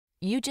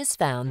You just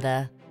found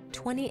the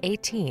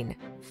 2018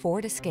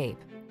 Ford Escape.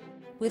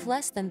 With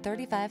less than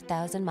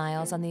 35,000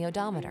 miles on the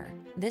odometer,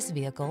 this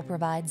vehicle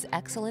provides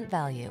excellent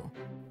value.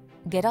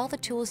 Get all the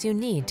tools you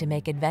need to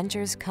make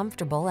adventures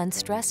comfortable and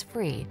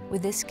stress-free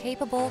with this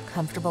capable,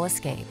 comfortable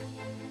Escape.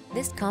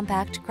 This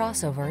compact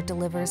crossover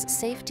delivers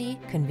safety,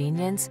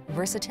 convenience,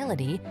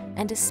 versatility,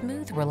 and a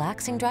smooth,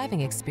 relaxing driving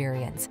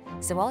experience,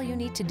 so all you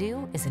need to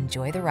do is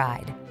enjoy the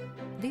ride.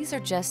 These are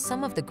just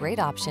some of the great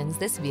options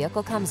this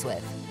vehicle comes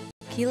with: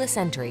 keyless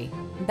entry,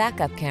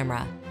 backup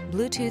camera,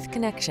 Bluetooth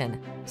connection,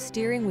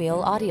 steering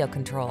wheel audio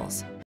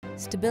controls,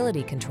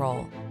 stability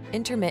control,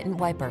 intermittent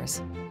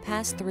wipers,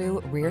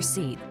 pass-through rear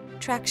seat,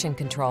 traction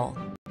control,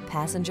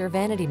 passenger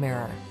vanity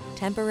mirror,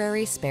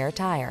 temporary spare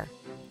tire.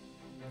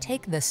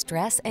 Take the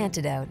stress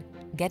antidote.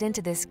 Get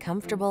into this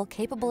comfortable,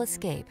 capable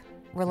Escape.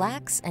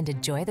 Relax and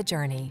enjoy the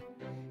journey.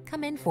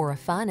 Come in for a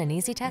fun and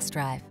easy test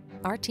drive.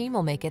 Our team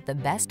will make it the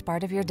best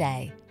part of your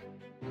day.